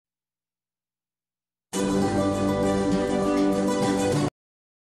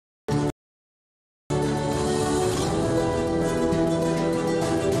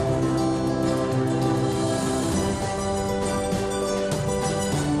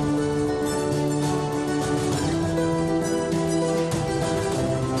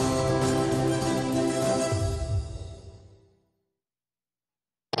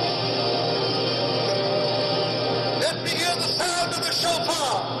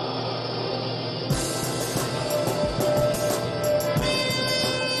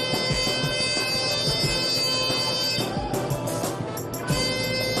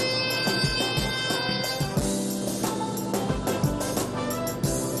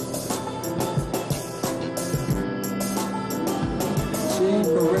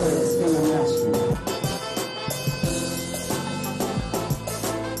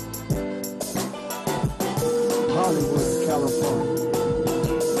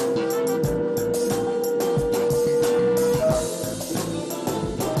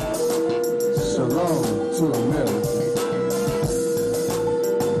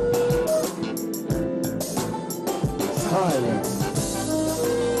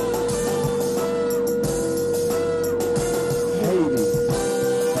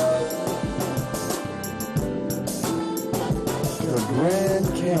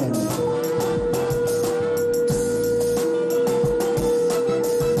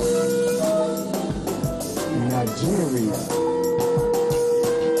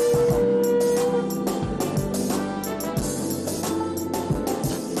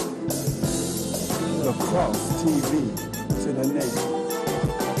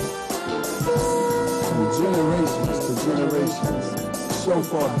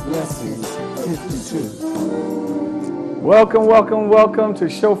Welcome to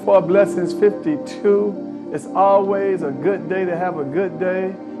Shofar Blessings 52. It's always a good day to have a good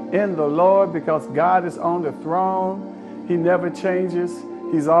day in the Lord because God is on the throne. He never changes.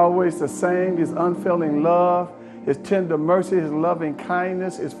 He's always the same. His unfailing love, His tender mercy, His loving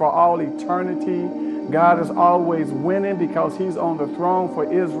kindness is for all eternity. God is always winning because He's on the throne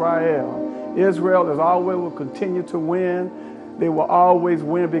for Israel. Israel is always will continue to win. They will always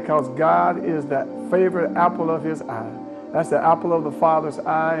win because God is that favorite apple of His eye. That's the apple of the Father's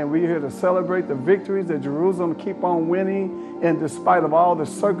eye, and we're here to celebrate the victories that Jerusalem keep on winning in despite of all the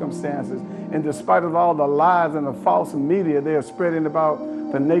circumstances, in despite of all the lies and the false media they are spreading about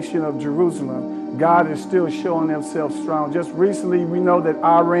the nation of Jerusalem. God is still showing Himself strong. Just recently, we know that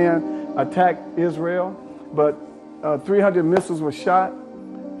Iran attacked Israel, but 300 missiles were shot,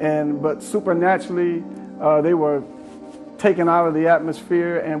 but supernaturally they were taken out of the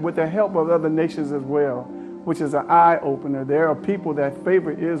atmosphere, and with the help of other nations as well, which is an eye-opener. There are people that favor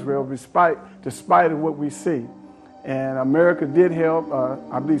Israel despite of what we see. And America did help.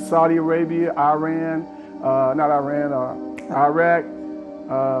 I believe Saudi Arabia, Iraq,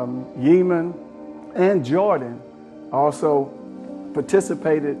 Yemen, and Jordan also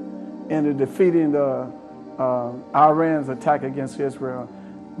participated in the defeating the Iran's attack against Israel.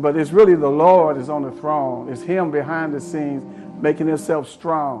 But it's really the Lord is on the throne. It's Him behind the scenes making Himself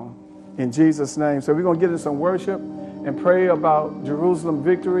strong. In Jesus' name. So we're going to get into some worship and pray about Jerusalem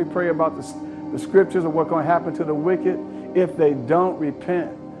victory, pray about the scriptures of what's going to happen to the wicked if they don't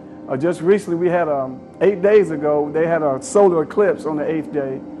repent. Just recently we had 8 days ago, they had a solar eclipse on the 8th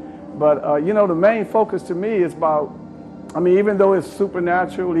day. But, the main focus to me is about, even though it's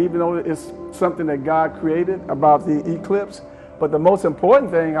supernatural, even though it's something that God created about the eclipse, but the most important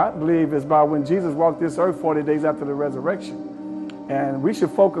thing, I believe, is about when Jesus walked this earth 40 days after the resurrection. And we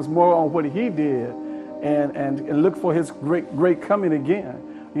should focus more on what He did and look for His great coming again.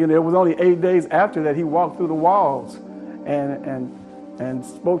 It was only 8 days after that He walked through the walls and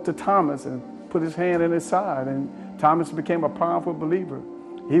spoke to Thomas and put His hand in his side. And Thomas became a powerful believer.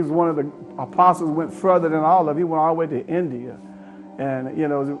 He was one of the apostles who went further than all of them. He went all the way to India. And,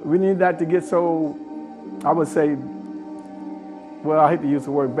 we need that to get so, I would say, well, I hate to use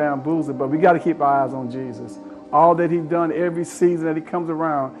the word bamboozled, but we got to keep our eyes on Jesus. All that He's done every season that He comes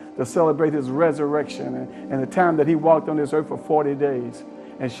around to celebrate His resurrection and the time that He walked on this earth for 40 days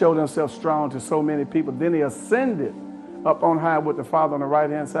and showed Himself strong to so many people. Then He ascended up on high with the Father on the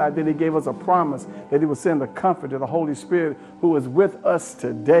right-hand side. Then He gave us a promise that He would send the Comforter, the Holy Spirit, who is with us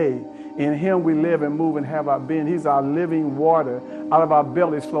today. In Him we live and move and have our being. He's our living water. Out of our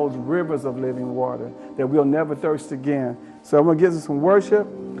bellies flows rivers of living water that we'll never thirst again. So I'm going to give us some worship.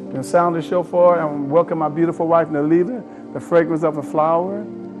 And Sound of Shofar, and welcome my beautiful wife, Nelita, the fragrance of a flower.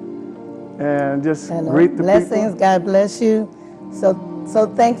 And just greet the blessings, people. God bless you. So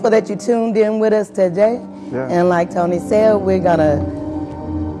thankful that you tuned in with us today. Yeah. And like Tony said, we're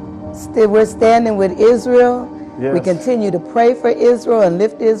standing with Israel. Yes. We continue to pray for Israel and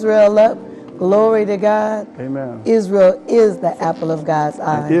lift Israel up. Glory to God. Amen. Israel is the apple of God's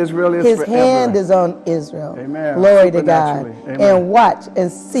eye. And Israel is His forever. hand is on Israel. Amen. Glory to God. Amen. And watch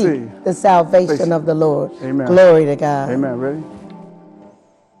and see the salvation of the Lord. Amen. Glory to God. Amen. Ready?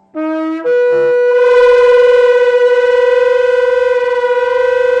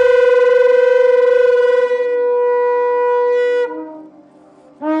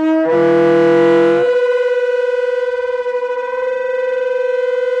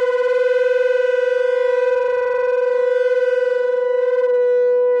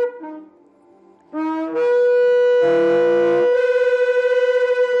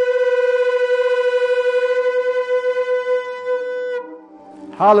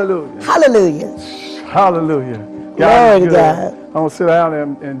 Hallelujah. Hallelujah. Hallelujah. Glory to God. God. I'm going to sit down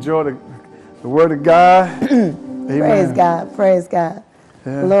and enjoy the word of God. Amen. Praise God. Praise God.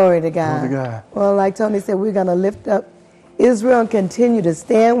 Yeah. Glory to God. Glory to God. Well, like Tony said, we're going to lift up Israel and continue to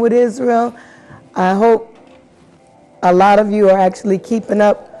stand with Israel. I hope a lot of you are actually keeping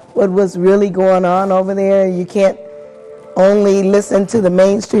up with what's really going on over there. You can't only listen to the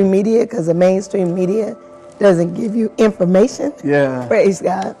mainstream media because the mainstream media doesn't give you information. Yeah. Praise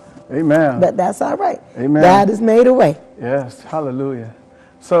God. Amen. But that's all right. Amen. God has made a way. Yes. Hallelujah.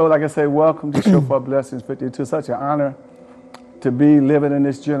 So, like I say, welcome to Shofar Blessings 52. Such an honor to be living in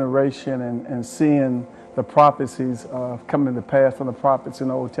this generation and seeing the prophecies coming to pass from the prophets in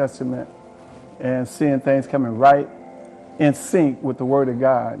the Old Testament and seeing things coming right in sync with the Word of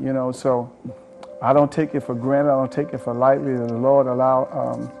God, you know. So I don't take it for granted. I don't take it for lightly that the Lord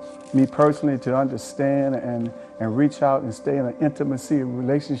allow me personally to understand and reach out and stay in an intimacy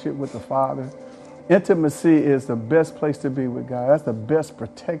relationship with the Father. Intimacy is the best place to be with God. That's the best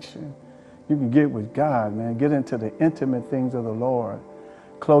protection you can get with God, man. Get into the intimate things of the Lord,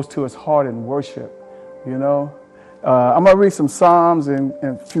 close to His heart in worship, you know. I'm going to read some Psalms and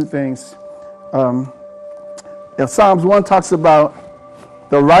a few things. Psalms 1 talks about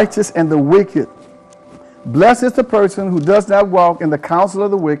the righteous and the wicked. Blessed is the person who does not walk in the counsel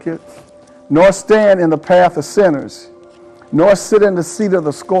of the wicked, nor stand in the path of sinners, nor sit in the seat of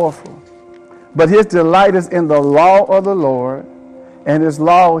the scornful. But his delight is in the law of the Lord, and his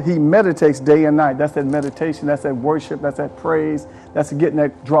law he meditates day and night. That's that meditation, that's that worship, that's that praise, that's getting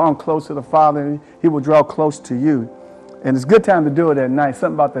that drawing close to the Father, and He will draw close to you. And it's a good time to do it at night,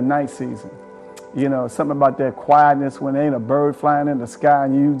 something about the night season. You know, something about that quietness when there ain't a bird flying in the sky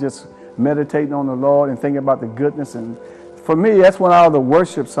and you just meditating on the Lord and thinking about the goodness. And for me, that's when all the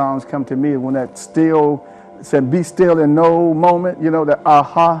worship songs come to me, when that still, said be still and know moment, you know, the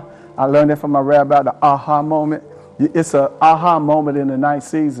aha. I learned that from my rabbi, the aha moment. It's an aha moment in the night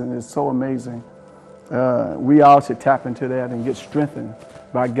season. It's so amazing. We all should tap into that and get strengthened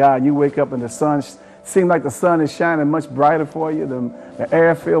by God. You wake up and the sun seems like the sun is shining much brighter for you. The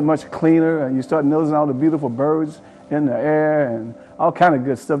air feels much cleaner, and you start noticing all the beautiful birds in the air and all kind of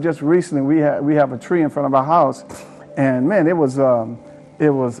good stuff. Just recently, we have a tree in front of our house, and man, it was a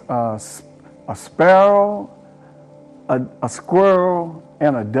sparrow, a squirrel,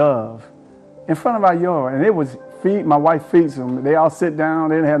 and a dove in front of our yard, and it was my wife feeds them. They all sit down.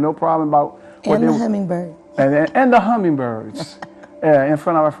 They didn't have no problem about and the hummingbird and the hummingbirds. In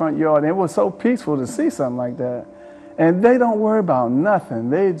front of our front yard. And it was so peaceful to see something like that. And they don't worry about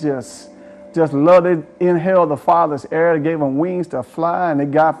nothing. They just love to inhale the Father's air. They gave them wings to fly,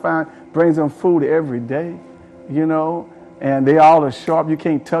 and God brings them food every day, you know. And they all are sharp. You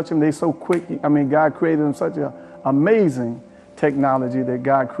can't touch them. They're so quick. I mean, God created them such an amazing technology that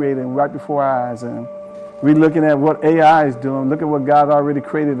God created right before our eyes. And we're looking at what AI is doing. Look at what God already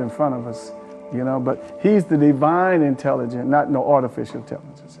created in front of us. You know, but He's the divine intelligence, not no artificial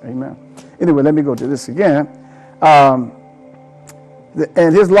intelligence. Amen. Anyway, let me go to this again. And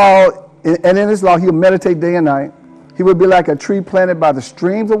in His law, He'll meditate day and night. He will be like a tree planted by the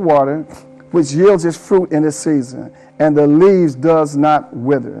streams of water, which yields its fruit in its season, and the leaves does not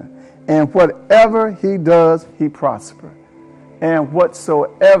wither. And whatever he does, he prospers. And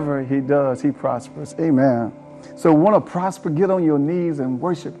whatsoever he does, he prospers. Amen. So want to prosper, get on your knees and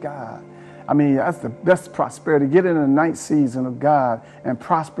worship God. I mean, that's the best prosperity. Get in the night season of God and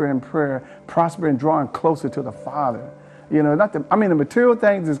prosper in prayer, prosper in drawing closer to the Father. You know, the material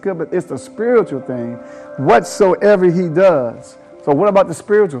things is good, but it's the spiritual thing. Whatsoever he does. So what about the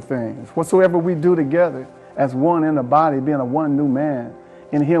spiritual things? Whatsoever we do together as one in the body, being a one new man.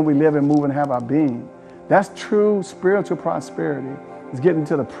 In Him we live and move and have our being. That's true spiritual prosperity. It's getting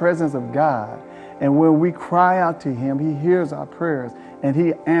to the presence of God. And when we cry out to Him, He hears our prayers and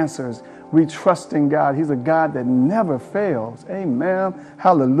He answers. We trust in God. He's a God that never fails. Amen.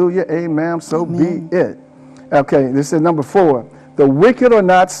 Hallelujah. Amen. So Amen. Be it. Okay, this is number 4. The wicked are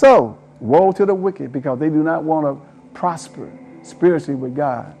not so. Woe to the wicked, because they do not want to prosper spiritually with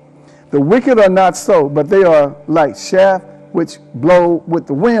God. The wicked are not so, but they are like chaff which blow with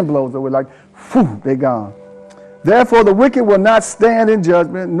the wind blows away, like, whew, they're gone. Therefore the wicked will not stand in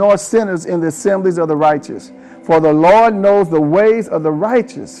judgment, nor sinners in the assemblies of the righteous. For the Lord knows the ways of the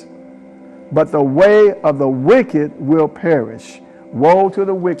righteous, but the way of the wicked will perish. Woe to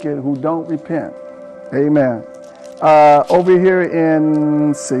the wicked who don't repent. Amen. Over here in,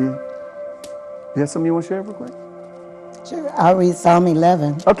 you have something you want to share real quick? Sure. I'll read Psalm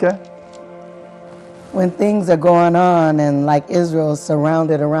 11. Okay. When things are going on and like Israel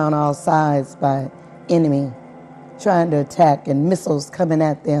surrounded around all sides by enemy, trying to attack and missiles coming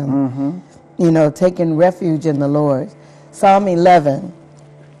at them, taking refuge in the Lord. Psalm 11,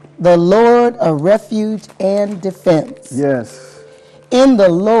 the Lord a refuge and defense. Yes. In the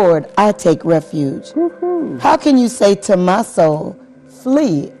Lord I take refuge. Woo-hoo. How can you say to my soul,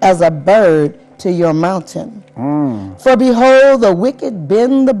 flee as a bird to your mountain? For behold, the wicked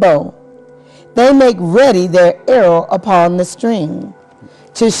bend the bow. They make ready their arrow upon the string,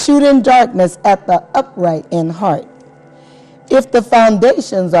 to shoot in darkness at the upright in heart. If the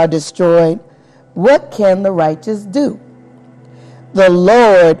foundations are destroyed, what can the righteous do? The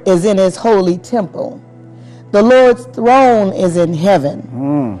Lord is in his holy temple. The Lord's throne is in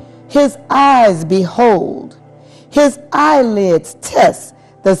heaven. His eyes behold. His eyelids test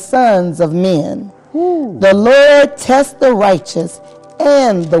the sons of men. The Lord tests the righteous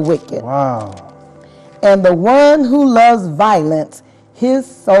and the wicked. Wow. And the one who loves violence, his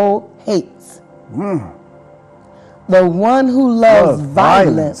soul hates. The one who loves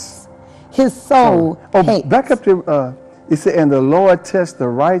violence, his soul hates. Back up to, it said, and the Lord tests the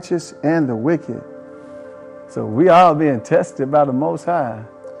righteous and the wicked. So we are being tested by the Most High.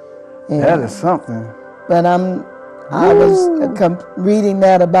 Yeah. That is something. But I was reading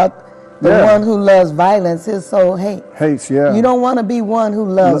that about the one who loves violence, his soul hates. Hates, yeah. You don't want to be one who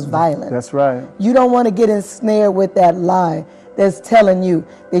loves violence. That's right. You don't want to get ensnared with that lie that's telling you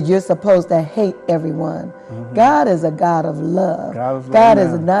that you're supposed to hate everyone. God is a God of love. God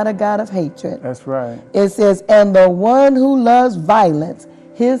is not a God of hatred. That's right. It says, and the one who loves violence,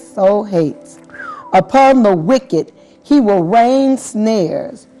 his soul hates. Upon the wicked, he will rain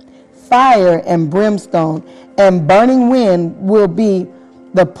snares. Fire and brimstone and burning wind will be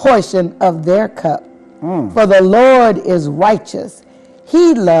the portion of their cup. For the Lord is righteous.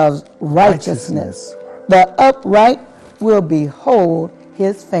 He loves righteousness. The upright will behold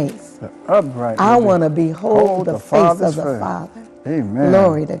his face. The upright. I want to behold the face of the Father. Amen.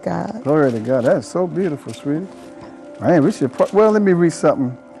 Glory to God. Glory to God. That's so beautiful, sweetie. Man, we should. Well, let me read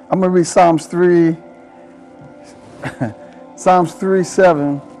something. I'm going to read Psalms 3. Psalms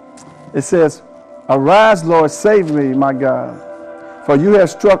 3:7. It says, arise, Lord, save me, my God. For you have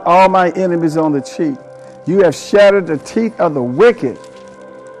struck all my enemies on the cheek. You have shattered the teeth of the wicked.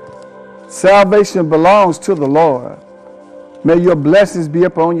 Salvation belongs to the Lord. May your blessings be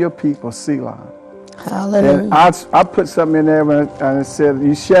upon your people, Selah. Hallelujah. And I put something in there and it said,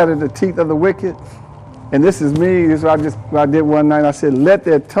 you shattered the teeth of the wicked. And this is me. This is what I did one night. I said, let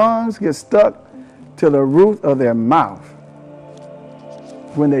their tongues get stuck to the roof of their mouth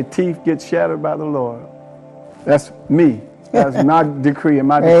when their teeth get shattered by the Lord. That's me. That's my decree and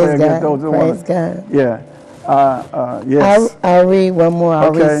my decree against those who want to. Praise God. Yeah. Yes. I'll read one more.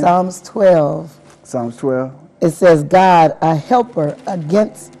 I'll read Psalms 12. Psalms 12. It says, God, a helper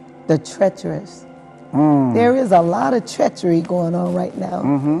against the treacherous. There is a lot of treachery going on right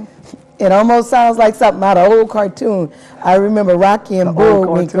now. It almost sounds like something out of an old cartoon. I remember Rocky and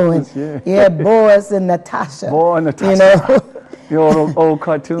Bullwinkle and Boris and Natasha. Boy and Natasha. The old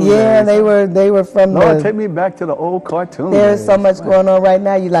cartoon. Yeah, they were from Lord, take me back to the old cartoon. There's so much going on right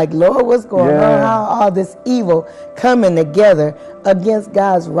now. You're like, Lord, what's going on? How all this evil coming together against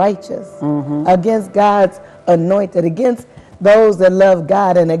God's righteous, against God's anointed, against those that love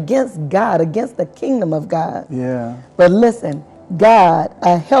God, and against God, against the kingdom of God. Yeah. But listen, God,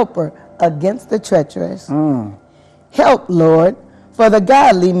 a helper against the treacherous. Help, Lord, for the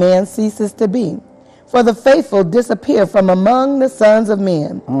godly man ceases to be. For the faithful disappear from among the sons of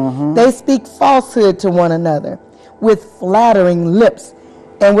men. They speak falsehood to one another with flattering lips,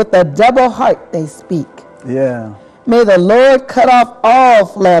 and with a double heart they speak. Yeah. May the Lord cut off all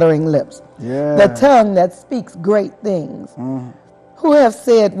flattering lips, the tongue that speaks great things. Who have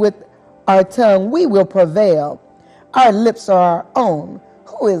said with our tongue, we will prevail. Our lips are our own.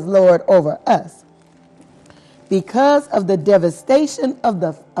 Who is Lord over us? Because of the devastation of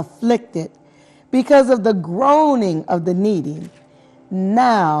the afflicted, because of the groaning of the needy,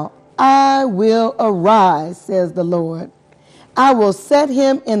 now I will arise, says the Lord. I will set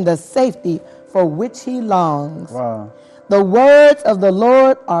him in the safety for which he longs. Wow. The words of the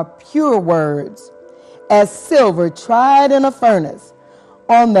Lord are pure words, as silver tried in a furnace,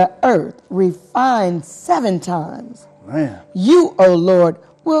 on the earth refined 7 times. Man. You, O Lord,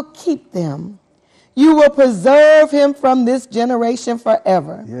 will keep them. You will preserve him from this generation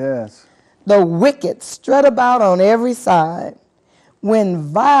forever. Yes. The wicked strut about on every side when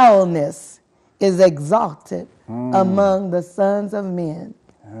vileness is exalted among the sons of men.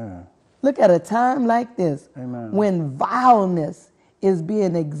 Yeah. Look at a time like this. Amen. When vileness is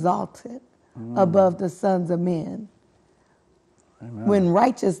being exalted above the sons of men. Amen. when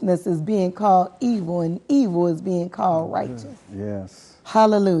righteousness is being called evil and evil is being called righteous. Yes.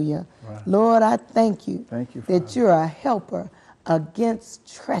 Hallelujah. Right. Lord, I thank you, Thank you, that Father. you're a helper against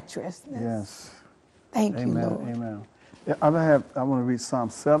treacherousness. Yes. Thank you, Amen. Lord. Amen. Yeah, I want to read Psalm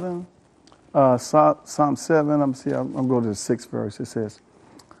 7. Psalm 7, I'm going to go to the 6th verse. It says,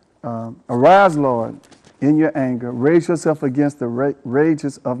 Arise, Lord, in your anger. Raise yourself against the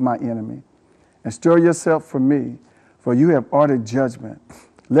rages of my enemy, and stir yourself for me, for you have ordered judgment.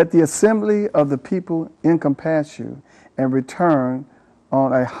 Let the assembly of the people encompass you, and return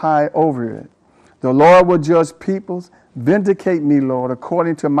on a high over it. The Lord will judge peoples. Vindicate me, Lord,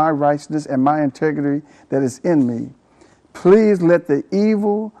 according to my righteousness and my integrity that is in me. Please let the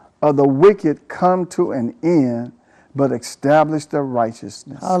evil of the wicked come to an end, but establish the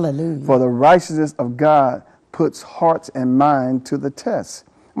righteousness. Hallelujah. For the righteousness of God puts hearts and mind to the test.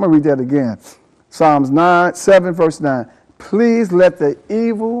 I'm going to read that again. Psalms 7, verse 9. Please let the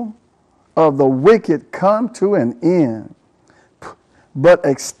evil of the wicked come to an end, but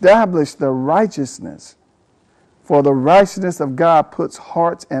establish the righteousness. For the righteousness of God puts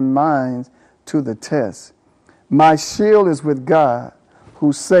hearts and minds to the test. My shield is with God,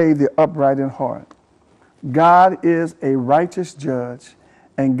 who saved the upright in heart. God is a righteous judge,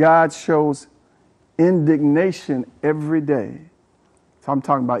 and God shows indignation every day. So I'm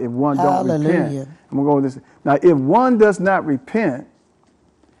talking about if one don't repent. I'm going to go with this. Now, if one does not repent,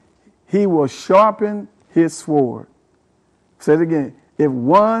 he will sharpen his sword. Say it again. If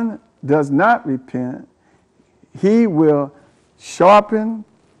one does not repent, he will sharpen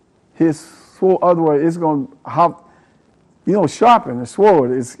his sword. Otherwise, it's going to sharpen the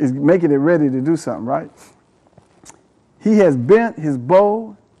sword is making it ready to do something, right? He has bent his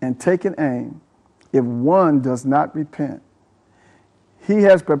bow and taken aim. If one does not repent, he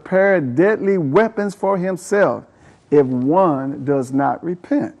has prepared deadly weapons for himself. If one does not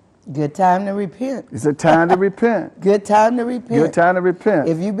repent. Good time to repent. It's a time to repent. Good time to repent. Good time to repent.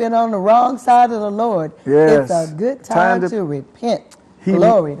 If you've been on the wrong side of the Lord, yes, it's a good time to repent.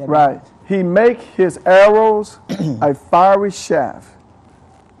 Glory to right. God. He make his arrows a fiery shaft,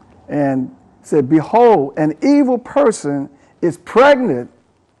 and said, behold, an evil person is pregnant.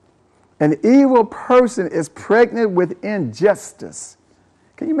 An evil person is pregnant with injustice.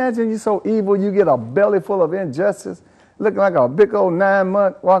 Can you imagine you're so evil you get a belly full of injustice? Looking like a big old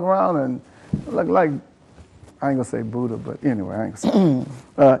 9-month, walking around and look like, I ain't going to say Buddha, but anyway, I ain't going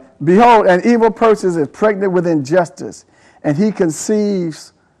to say. Behold, an evil person is pregnant with injustice, and he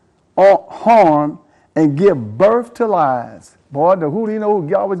conceives harm and give birth to lies. Boy, who do you know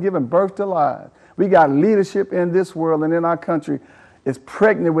who always giving birth to lies? We got leadership in this world and in our country is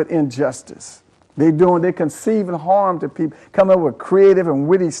pregnant with injustice. They're conceiving harm to people, coming up with creative and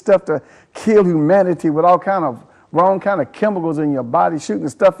witty stuff to kill humanity with all kind of wrong kind of chemicals in your body, shooting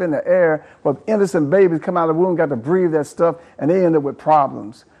stuff in the air, where innocent babies come out of the womb, got to breathe that stuff, and they end up with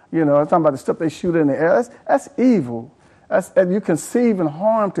problems. I'm talking about the stuff they shoot in the air. That's evil. And you conceiving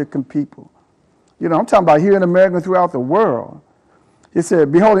harm to people. I'm talking about here in America and throughout the world. He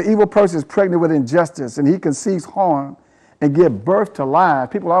said, behold, an evil person is pregnant with injustice, and he conceives harm and give birth to lies.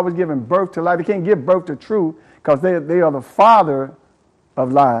 People are always giving birth to lies. They can't give birth to truth because they are the father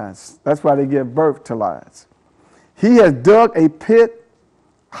of lies. That's why they give birth to lies. He has dug a pit,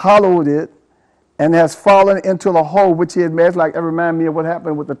 hollowed it, and has fallen into the hole which he had made. It reminds me of what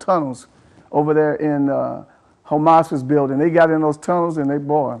happened with the tunnels over there in Hamas's building. They got in those tunnels and they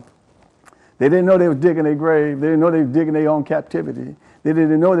didn't know they were digging their grave. They didn't know they were digging their own captivity. They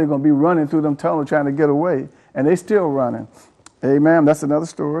didn't know they were going to be running through them tunnels trying to get away. And they still running. Amen. That's another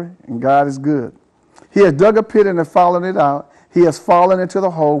story. And God is good. He has dug a pit and has fallen it out. He has fallen into the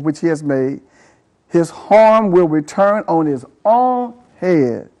hole which he has made. His harm will return on his own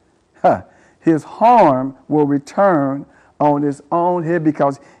head. His harm will return on his own head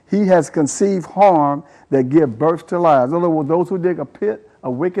because he has conceived harm that give birth to lies. In other words, those who dig a pit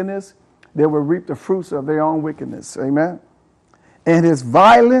of wickedness, they will reap the fruits of their own wickedness. Amen. And his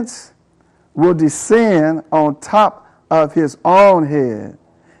violence will descend on top of his own head.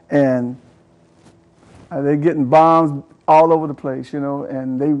 And they're getting bombs all over the place,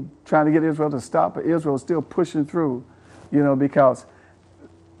 and they trying to get Israel to stop, but Israel is still pushing through, because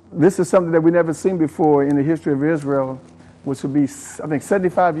this is something that we never seen before in the history of Israel, which will be, I think,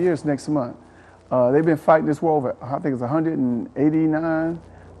 75 years next month. They've been fighting this war over, I think it's 189,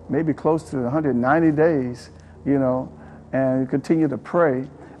 maybe close to 190 days, and continue to pray.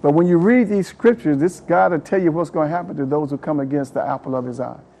 But when you read these scriptures, this God will tell you what's going to happen to those who come against the apple of his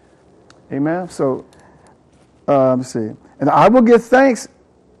eye. Amen? So, let's see. And I will give thanks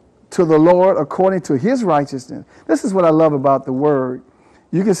to the Lord according to his righteousness. This is what I love about the word.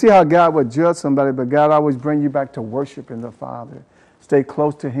 You can see how God would judge somebody, but God always bring you back to worshiping the Father. Stay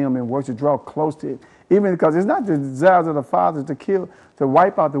close to him and worship, draw close to it. Even because it's not the desires of the Father to kill, to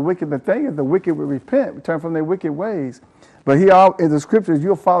wipe out the wicked. The thing is the wicked will repent, turn from their wicked ways. But in the scriptures,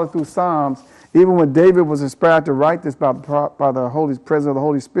 you'll follow through Psalms. Even when David was inspired to write this by the Holy presence of the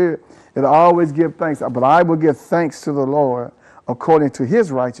Holy Spirit, it always give thanks. But I will give thanks to the Lord according to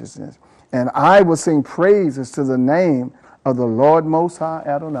his righteousness. And I will sing praises to the name of the Lord Most High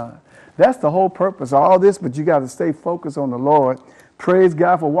Adonai. That's the whole purpose of all this, but you got to stay focused on the Lord. Praise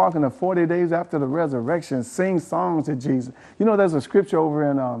God for walking the 40 days after the resurrection. Sing songs to Jesus. You know, there's a scripture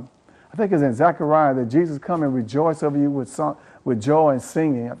over in, I think it's in Zechariah, that Jesus come and rejoice over you with joy and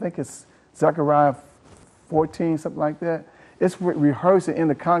singing. I think it's Zechariah 14, something like that. It's rehearsing in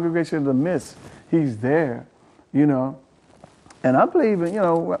the congregation of the midst. He's there, you know. And I believe in, you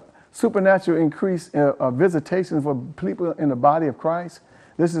know, supernatural increase visitation for people in the body of Christ.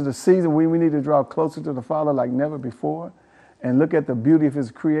 This is the season we need to draw closer to the Father like never before and look at the beauty of his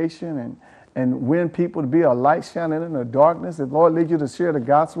creation and win people to be a light shining in the darkness. If the Lord leads you to share the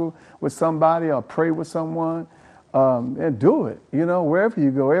gospel with somebody or pray with someone, and do it. You know, wherever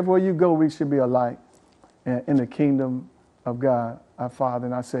you go, everywhere you go, we should be a light in the kingdom of God, our Father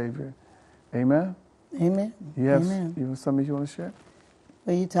and our Savior. Amen? Amen. Yes. Amen. You have something you want to share?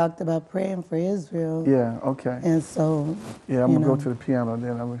 Well, you talked about praying for Israel. Yeah, okay. And so, yeah, I'm going to go to the piano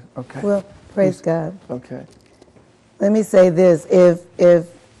then. Okay. Well, praise God. Okay. Let me say this. If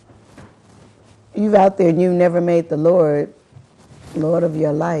you're out there and you've never made the Lord of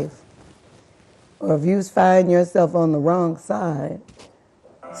your life, or if you find yourself on the wrong side,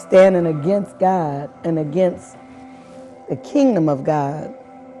 standing against God and against the kingdom of God,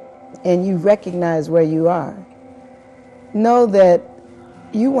 and you recognize where you are, know that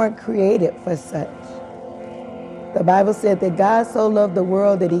you weren't created for such. The Bible said that God so loved the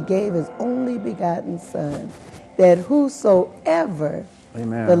world that he gave his only begotten Son, that whosoever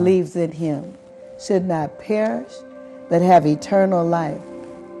Amen. Believes in him should not perish, but have eternal life.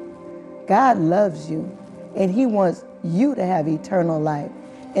 God loves you, and he wants you to have eternal life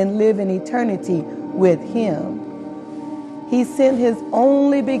and live in eternity with him. He sent his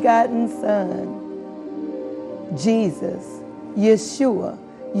only begotten Son, Jesus, Yeshua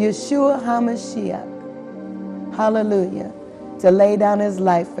HaMashiach, hallelujah, to lay down his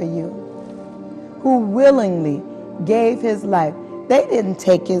life for you, who willingly gave his life. They didn't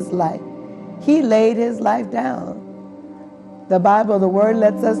take his life. He laid his life down. The Bible, the word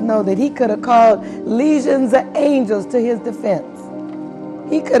lets us know that he could have called legions of angels to his defense.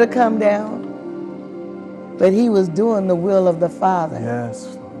 He could have come down, but he was doing the will of the Father.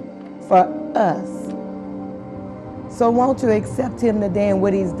 Yes. For us. So won't you accept him today and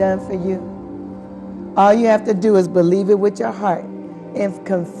what he's done for you? All you have to do is believe it with your heart and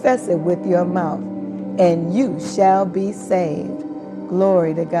confess it with your mouth, and you shall be saved.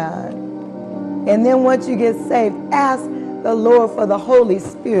 Glory to God. And then once you get saved, ask the Lord for the Holy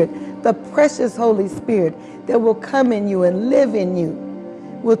Spirit, the precious Holy Spirit that will come in you and live in you,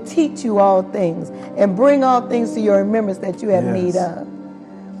 will teach you all things and bring all things to your remembrance that you have need of,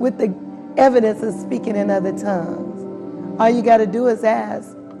 with the evidence of speaking in other tongues. All you got to do is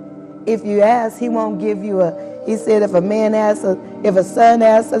ask. If you ask, he won't give you he said if a son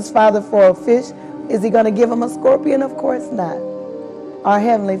asks his father for a fish, is he going to give him a scorpion? Of course not. Our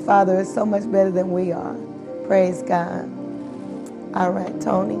Heavenly Father is so much better than we are. Praise God. All right,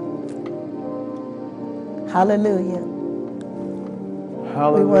 Tony. Hallelujah.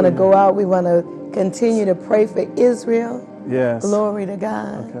 Hallelujah. We want to go out. We want to continue to pray for Israel. Yes. Glory to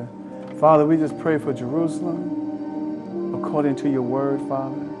God. Okay. Father, we just pray for Jerusalem according to your word,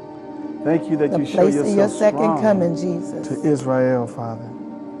 Father. Thank you that you show yourself your second strong coming, Jesus. to Israel, Father.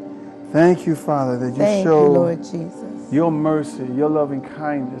 Thank you, Father, that you Thank show you, Lord Jesus. your mercy, your loving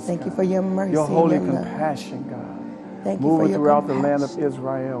kindness. Thank God. you for your mercy, your holy and your compassion, love. God. Thank you moving for your throughout compassion. the land of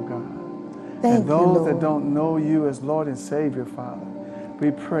Israel, God. Thank and those you, that Lord. don't know you as Lord and Savior, Father,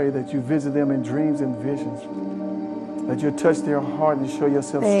 we pray that you visit them in dreams and visions, that you touch their heart and show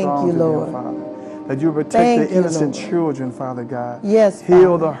yourself Thank strong you, to Lord. them, Father. That you protect Thank the you, innocent Lord. children, Father God. Yes,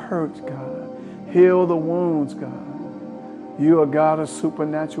 Heal Father. the hurt, God. Heal the wounds, God. You are God of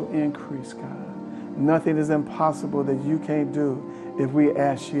supernatural increase, God. Nothing is impossible that you can't do if we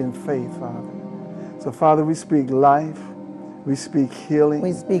ask you in faith, Father. So, Father, we speak life. We speak healing.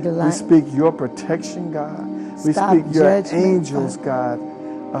 We speak life. We speak your protection, God. We Stop speak your judgment, angels, Father.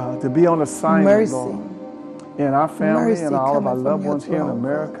 God, to be on assignment, Mercy. Lord. In our family Mercy and all of our coming loved from your ones here in throne,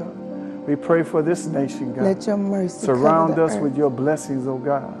 America. We pray for this nation, God. Let your mercy Surround cover us the with earth. your blessings, oh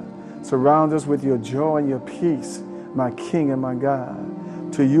God. Surround us with your joy and your peace, my King and my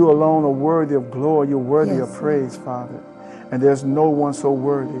God. To you alone are worthy of glory. You're worthy of praise, Father. And there's no one so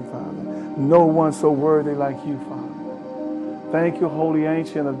worthy, Father. No one so worthy like you, Father. Thank you, Holy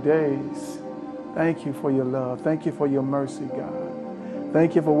Ancient of Days. Thank you for your love. Thank you for your mercy, God.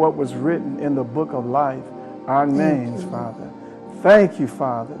 Thank you for what was written in the book of life, our names, Father. Thank you,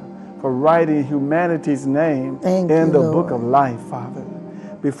 Father, for writing humanity's name in the book of life, Father.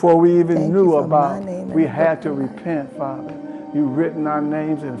 Before we even knew about, we had to repent, Father. You've written our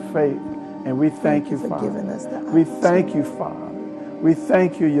names in faith, and we thank you, Father. We thank you, Father. We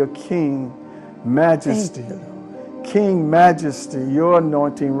thank you, your King, Majesty. King Majesty, your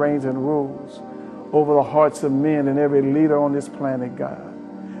anointing reigns and rules over the hearts of men and every leader on this planet, God.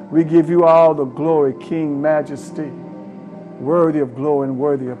 We give you all the glory, King Majesty, worthy of glory and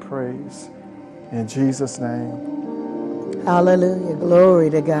worthy of praise. In Jesus' name. Hallelujah. Glory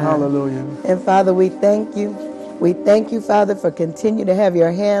to God. Hallelujah. And Father, we thank you. We thank you, Father, for continue to have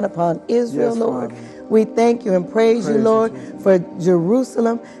your hand upon Israel, Lord. Father. We thank you and praise you, Lord, for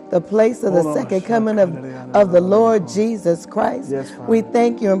Jerusalem, the place of the second coming of the Lord Jesus Christ. We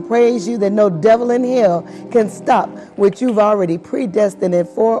thank you and praise you that no devil in hell can stop what you've already predestined and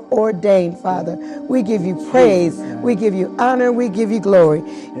foreordained, Father. We give you praise, we give you honor, we give you glory.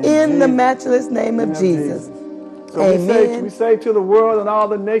 In the matchless name of Jesus. So we say to the world and all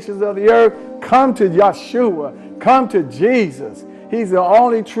the nations of the earth, come to Yeshua, come to Jesus. He's the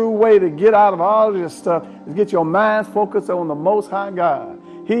only true way to get out of all of this stuff, is get your minds focused on the Most High God.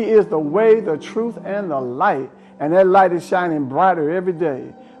 He is the way, the truth, and the light. And that light is shining brighter every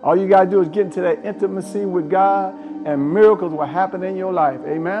day. All you got to do is get into that intimacy with God, and miracles will happen in your life.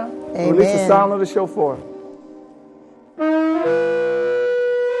 Amen? Amen. Release the sound of the shofar.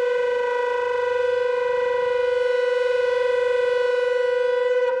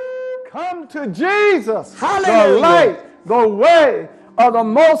 Come to Jesus, Hallelujah. the light, the way of the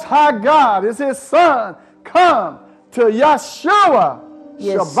Most High God. It's his son. Come to Yeshua.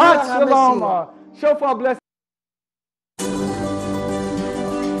 Shabbat Shalom. Shofar bless